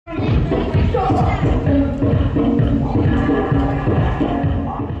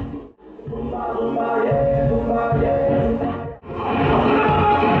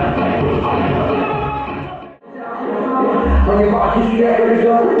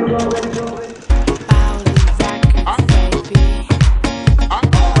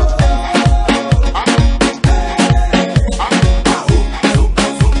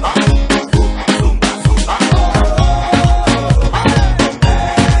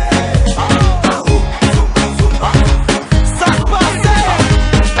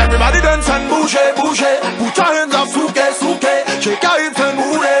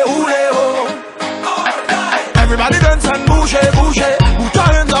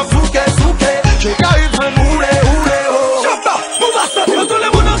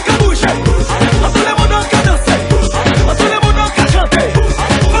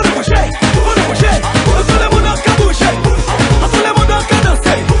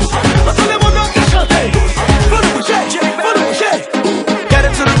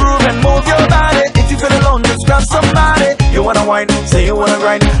Say you wanna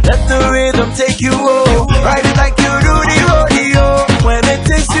grind, let the rhythm take you home. Ride it like you do the rodeo. When it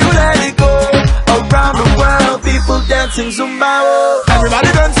takes you, let it go. Around the world, people dancing Zumba. Oh.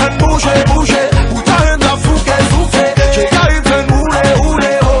 Everybody dance and bouge, bouge. Put your hands up, souffle, souffle. Shake your hips and hule,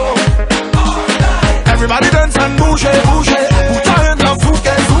 hule, oh. Everybody dance and bouge, bouge. Put your hands up,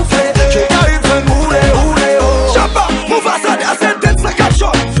 souffle, souffle. Shake your hips and hule, hule, oh. Shabba, move aside, I said dance like a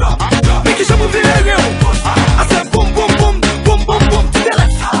shot. Make it move the area. I said boom, boom, boom.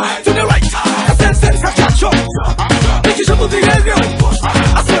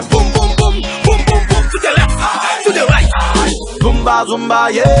 Zumba, Zumba,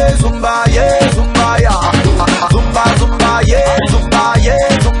 yeah, Zumba, yeah, Zumba, yeah. Zumba, Zumba, yeah, Zumba,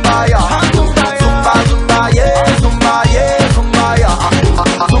 yeah, Zumba, yeah. Zumba, Zumba, yeah, Zumba, yeah, Zumba, yeah.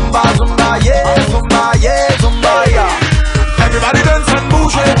 Zumba, Zumba, yeah, Zumba, yeah, Zumba, yeah. Everybody dance and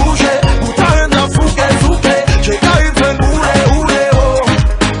bouge, bouge. Put your hands up, souffle, souffle. Shake your hips and hule, hule, oh.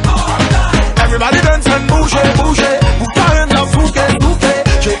 Everybody dance and bouge, bouge. Put your hands up, souffle, souffle.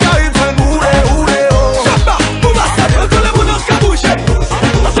 Shake your hips and hule, hule, oh. Shabba, move aside, tout le monde qu'a bouger.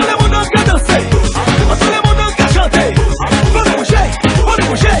 Tout le monde qu'a danser. Tout le monde qu'a chanter. Faut bouger, faut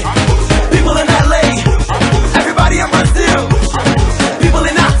bouger. People in LA, everybody in Brazil. People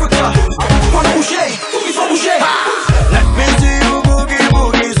in Africa, faut bouger, il faut bouger. Let me see you boogie,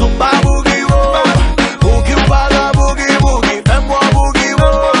 boogie, Zumba, boogie, whoa. Boogie, baga, boogie, boogie, fais-moi boogie,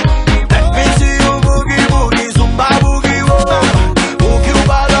 whoa. Let me see you boogie, boogie, Zumba, boogie, whoa. Boogie,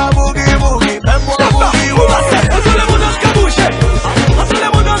 baga, boogie, boogie, fais-moi boogie, whoa. Tout le monde qu'a bouger, tout le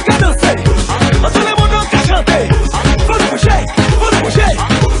monde qu'a danser, tout le monde qu'a chanter. Faut bouger,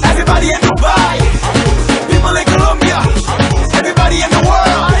 everybody in Dubai, people in Colombia, everybody in the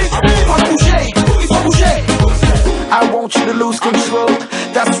world. Faut bouger, il faut bouger. I want you to lose control.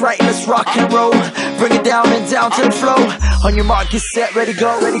 That's right, let's rock and roll. Bring it down and down to the flow. On your mark, get set, ready,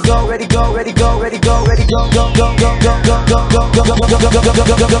 go, ready, go, ready, go, ready, go, ready, go, ready, go, go, go, go, go, go, go, go, go, go.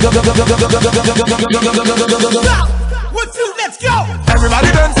 1, 2, let's go.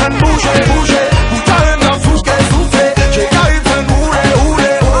 Everybody dance and bouge, bouge. Put your hands up, souffle, souffle. Shake your hips and hule,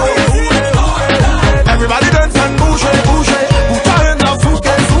 hule, oh. Everybody dance and bouge, bouge. Put your hands up,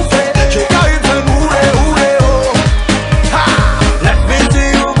 souffle, souffle. Shake your hips and hule, hule, oh. Ha! Let me see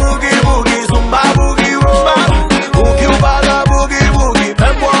you boogie, boogie, Zumba, boogie, whoa. Boogie, baga, boogie, boogie,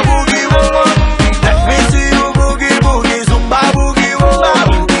 fais-moi boogie, whoa. Let me see you boogie, boogie, Zumba, boogie, whoa.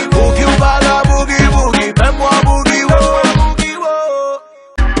 Boogie, baga, boogie, boogie, fais-moi boogie, whoa.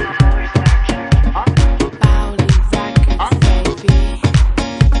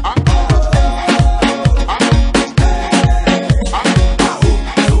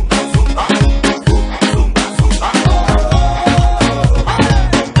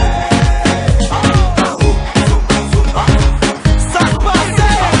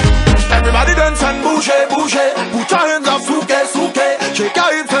 Everybody dance and bouge, bouge. Put your hands up, souffle, souffle. Shake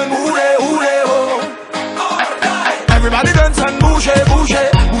your hips and hule, hule, oh. Everybody dance and bouge, bouge.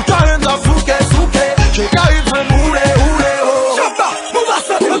 Put your hands up, souffle, souffle. Shake your hips and hule, hule, oh. Shabba, move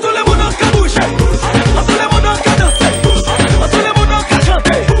aside, tout le monde qu'a bouger. Tout le monde qu'a danser. Tout le monde qu'a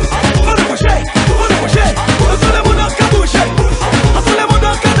chanter. Faut bouger, tout le monde qu'a bouger. Tout le monde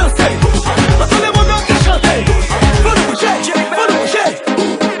qu'a danser. Tout le monde qu'a chanter. Faut bouger.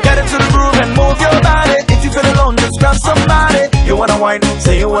 Get into the groove and move your body. If you feel alone, just grab somebody. You wanna whine,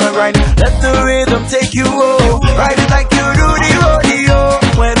 say you wanna grind. Let the rhythm take you home. Ride it like you do the rodeo.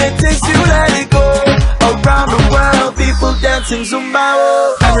 When it takes you, let it go. Around the world, people dancing Zumba.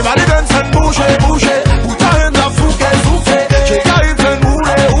 Oh. Everybody dance and bouge, bouge. Put your hands up, souffle, souffle. Shake your hips and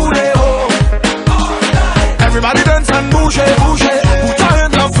hule, hule, oh.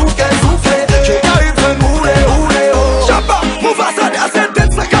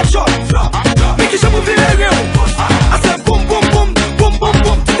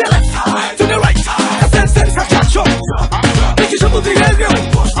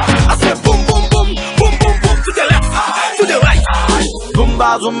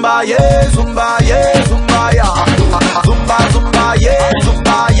 Zumba, yeah, Zumba, yeah, Zumba, yeah. Zumba, Zumba, yeah,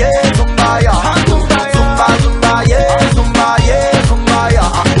 Zumba, yeah, Zumba, yeah. Zumba, Zumba, yeah, Zumba, yeah, Zumba, yeah.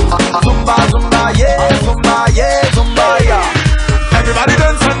 Zumba, Zumba, yeah, Zumba, yeah, Zumba, yeah. Everybody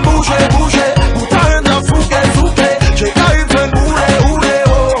dance and bouge, bouge. Bouge, fouke, fouke. Cheka une boule, oule,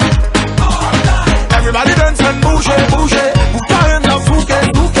 oh. Everybody dance and bouge, bouge. Bouge, fouke,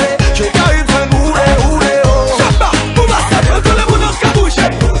 fouke. Cheka une boule, oule, oh. Chapa, boula, tout le monde qui bouge.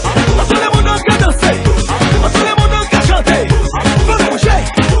 Tout le monde qui danse. Tout le monde qui chante. Faut bouger,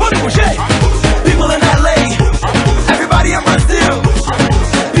 faut bouger. People in LA, everybody in Brazil,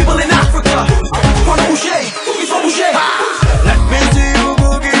 people in Africa, faut bouger, il faut bouger. Let me see you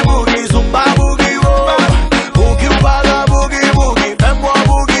boogie boogie, Zumba boogie whoa. Boogie wala boogie boogie, fais-moi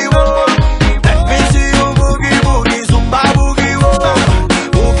boogie whoa. Let me see you boogie boogie, Zumba boogie whoa.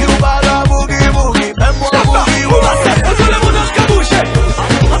 Boogie wala boogie boogie, fais-moi boogie whoa. Tout le monde qui bouge,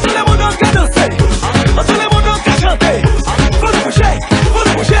 tout le monde qui danse, tout le monde qui chante. Faut bouger, faut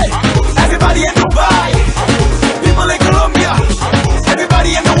bouger. Everybody in Dubai, people in Colombia,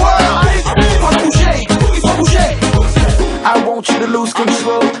 everybody in the world. Faut bouger, il faut bouger. I want you to lose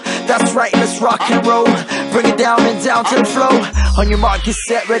control. That's right, let's rock and roll. Bring it down and down to the flow. On your mark, get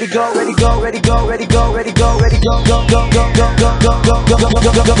set, ready, go, ready, go, ready, go, ready, go, ready, go, ready, go, go, go, go, go, go, go, go, go, go,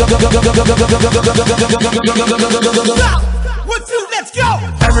 go. 1, 2, let's go.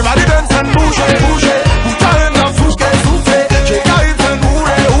 Everybody dance and bouge, bouge. Bouge, fouke, fouke. Cheka une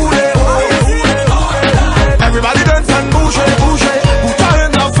boule, oule, oh. Everybody dance and bouge, bouge. Bouge,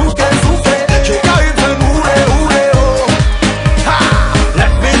 fouke, fouke. Cheka une boule, oule, oh. Ha!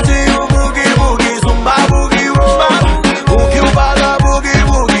 Let me see you boogie boogie, Zumba boogie whoa. Boogie wala boogie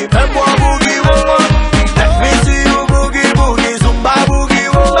boogie, fais-moi boogie whoa. Let me see you boogie boogie, Zumba boogie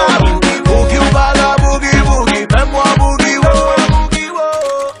whoa. Boogie wala boogie boogie, fais-moi boogie whoa.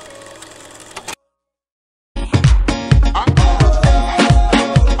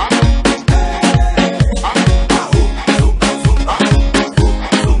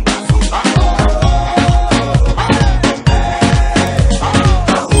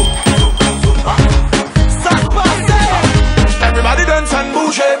 Everybody dance and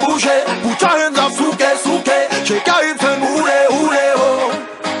bouge, bouge. Put your hands up, souke, souke. Cheka une boule, oule, oh.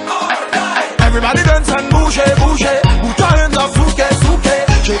 Everybody dance and bouge, bouge. Put your hands up, souke, souke.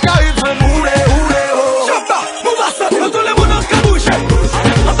 Cheka une boule, oule, oh. Chapa, mouva, tout le monde qui bouge.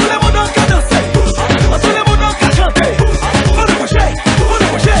 Tout le monde qui danse. Tout le monde qui chante. Faut bouger, faut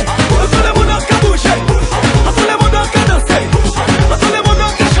bouger. Tout le monde qui bouge. Tout le monde qui danse. Tout le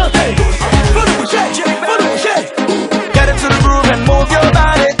monde qui chante. Faut bouger, faut bouger. Get into the groove and move your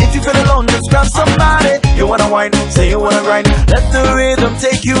body. If you feel alone, just grab somebody. You wanna whine, say you wanna grind. Let the rhythm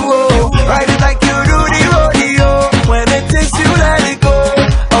take you home. Ride it like you do the rodeo. When it takes you, let it go.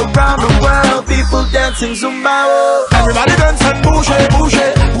 Around the world, people dancing Zumba. Oh. Everybody dance and bouge, bouge.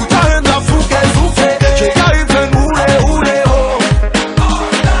 Put your hands up, fouke, fouke. Cheka une boule, oule, oh.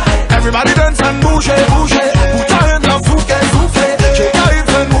 Everybody dance and bouge, bouge. Put your hands up, fouke, fouke. Cheka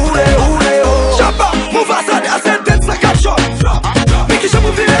une boule, oule, oh. Chapa, move aside, I said dance like a shot. Make it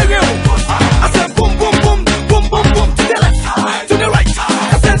move in the I said boom, boom, boom, boom, boom, boom. To the left, to the right.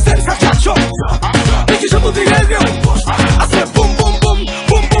 I said dance like a shot. Make it move in the I said boom, boom, boom,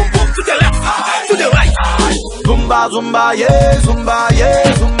 boom, boom, boom. To the left, to the right. Zumba, Zumba, yeah, Zumba,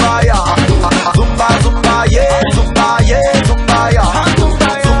 yeah, Zumba, yeah. Zumba, Zumba, yeah, Zumba, yeah, Zumba, yeah.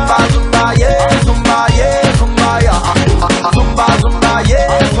 Zumba, Zumba, yeah, Zumba, yeah, Zumba, yeah. Zumba, Zumba, yeah,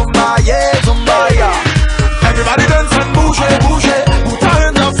 Zumba, yeah, Zumba, yeah. Everybody dance and bouge, bouge. Put your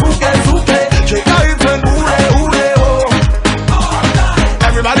hands up, fouke, fouke. Cheka une boule, oule, oh.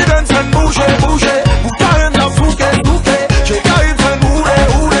 Everybody dance and bouge, bouge. Put your hands up, fouke, fouke. Cheka une boule,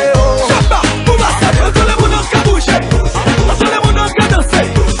 oule, oh. Chapa, mouva, tout le monde qui bouge. Tout le monde qui danse.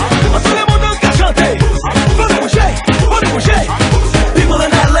 Tout le monde qui chante. Faut bouger, faut bouger. People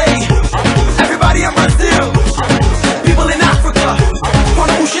in LA, everybody in Brazil, people in Africa, faut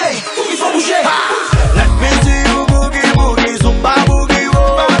bouger, il faut bouger. Let me see you boogie boogie, Zumba boogie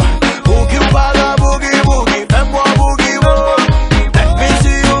whoa. Boogie wala boogie boogie, fais-moi boogie whoa. Let me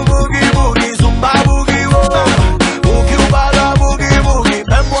see you boogie boogie, Zumba boogie whoa. Boogie wala boogie boogie,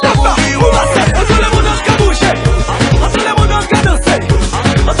 fais-moi boogie whoa. Tout le monde qui bouge, tout le monde qui danse,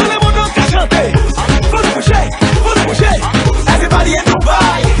 tout le monde qui chante. Faut bouger, faut bouger. Everybody in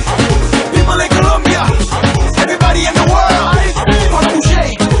Dubai, people in Colombia, everybody in the world. Faut bouger,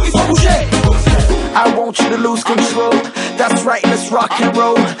 il faut bouger. I want you to lose control. That's right, let's rock and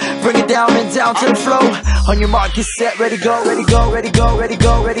roll. Bring it down and down to the flow. On your mark, get set, ready, go, ready, go, ready, go, ready,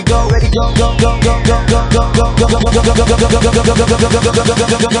 go, ready, go, ready, go, go, go, go, go, go, go, go, go.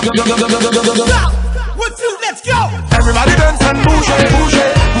 One, two, let's go. Everybody dance and bouge, bouge.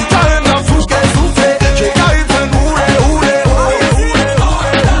 Bouge en souffle, souffle. Shake it and hule, hule, hule.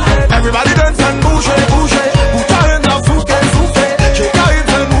 Everybody dance and bouge, bouge. Bouge en souffle, souffle. Shake it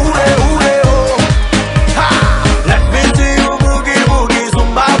and hule, hule, hule. Ha! Let me see you boogie, boogie,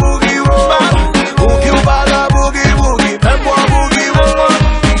 zumba, boogie, rumba. Boogie, bala, boogie, boogie, fais-moi boogie, rumba.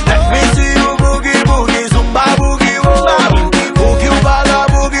 Let me see you boogie, boogie, zumba, boogie, rumba. Boogie, bala,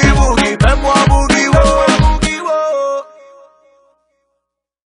 boogie, boogie, fais-moi boogie, rumba.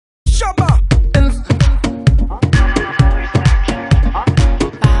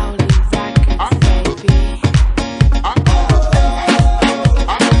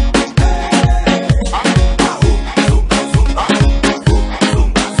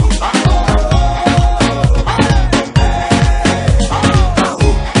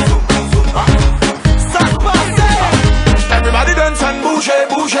 Everybody dance and bouge,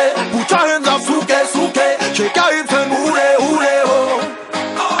 bouge. Put your hands up, souke, souke. Shake your hips and hule, hule, ho.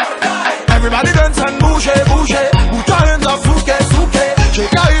 Everybody dance and bouge, bouge. Put your hands up, souke, souke.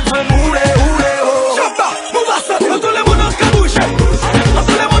 Shake your hips and hule, hule, ho. Chapa, move us up. Todo le mundo que bouge.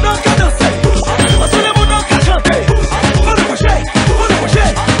 Todo le mundo que danse. Todo le mundo que chante. Vamos bouger, vamos bouger.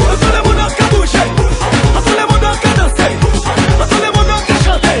 Todo le mundo que bouge. Todo le mundo que danse. Todo le mundo que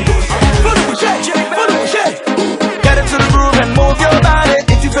chante. Vamos bouger, vamos bouger. Get into the groove and move your body.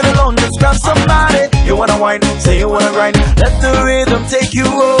 If you feel alone, just grab somebody. You wanna whine, say you wanna grind. Let the rhythm take you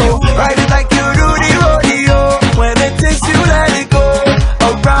home. Ride it like you do the rodeo. When it takes you, let it go.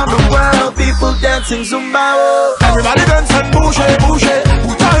 Around the world, people dancing Zumba. Oh. Everybody dance and bouge, bouge.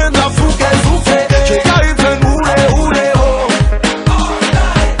 Put your hands up, souke, souke. Shake your hips and hule, hule, ho.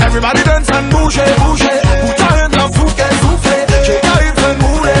 Everybody dance and bouge, bouge. Put your hands up, souke, souke. Shake your hips and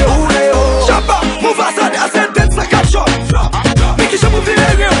hule, hule, ho. Chapa, move us up. I said dance like a shot. Make it move in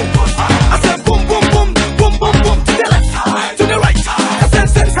area. I said boom, boom, boom, boom, boom, boom. To the left, to the right. I said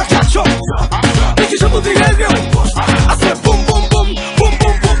dance like a shot. Make it move in area. I said boom, boom, boom, boom,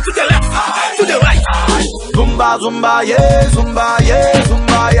 boom, boom. To the left, to the right. Zumba, zumba, yeah, zumba, yeah,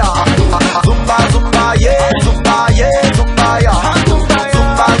 zumba, yeah. Zumba, zumba, yeah, zumba, yeah, zumba, yeah. Zumba,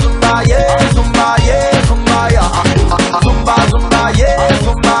 zumba, yeah, zumba, yeah, zumba, yeah. Zumba, zumba, yeah,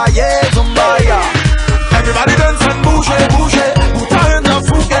 zumba, yeah, zumba, yeah. Everybody dance and bouge, bouge. Put your hands up,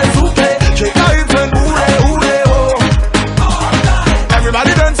 souke, souke. Shake your hips and hule, hule, ho.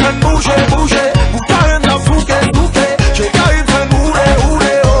 Everybody dance and bouge, bouge. Put your hands up, souke, souke. Shake your hips and hule,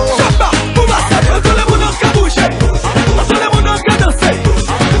 hule, ho. Chapa, move us up. Todo le mundo que bouge. Todo le mundo que danse.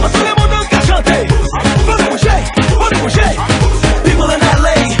 Todo le mundo que chante. Vamos bouger, vamos bouger. People in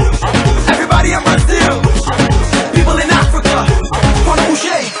LA, everybody in Brazil, people in Africa, wanna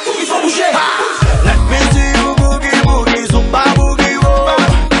bouger, il faut bouger. Let me see you boogie, boogie, zumba, boogie, rumba.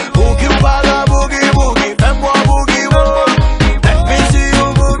 Boogie, bala, boogie, boogie, fais-moi boogie, rumba. Let me see you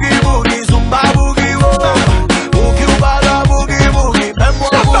boogie, boogie, zumba, boogie, rumba. Boogie, bala, boogie, boogie, fais-moi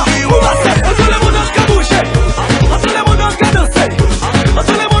boogie, rumba. Todo le mundo que bouge. Todo le mundo que danse.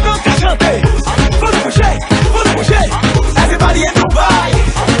 Todo le mundo que chante. Vamos bouger, vamos bouger. Everybody in Dubai,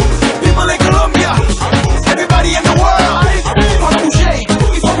 people in Colombia, everybody in the world, wanna bouger,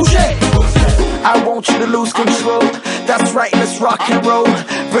 il faut bouger. I want you to lose control. That's right, let's rock and roll.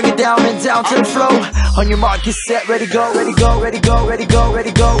 Bring it down and down to the flow. On your mark, get set, ready, go, ready, go, ready, go, ready, go,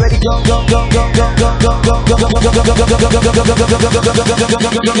 ready, go, ready, go, go, go, go, go, go, go, go, go.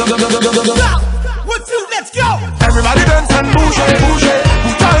 One, two, let's go. Everybody dance and bouge,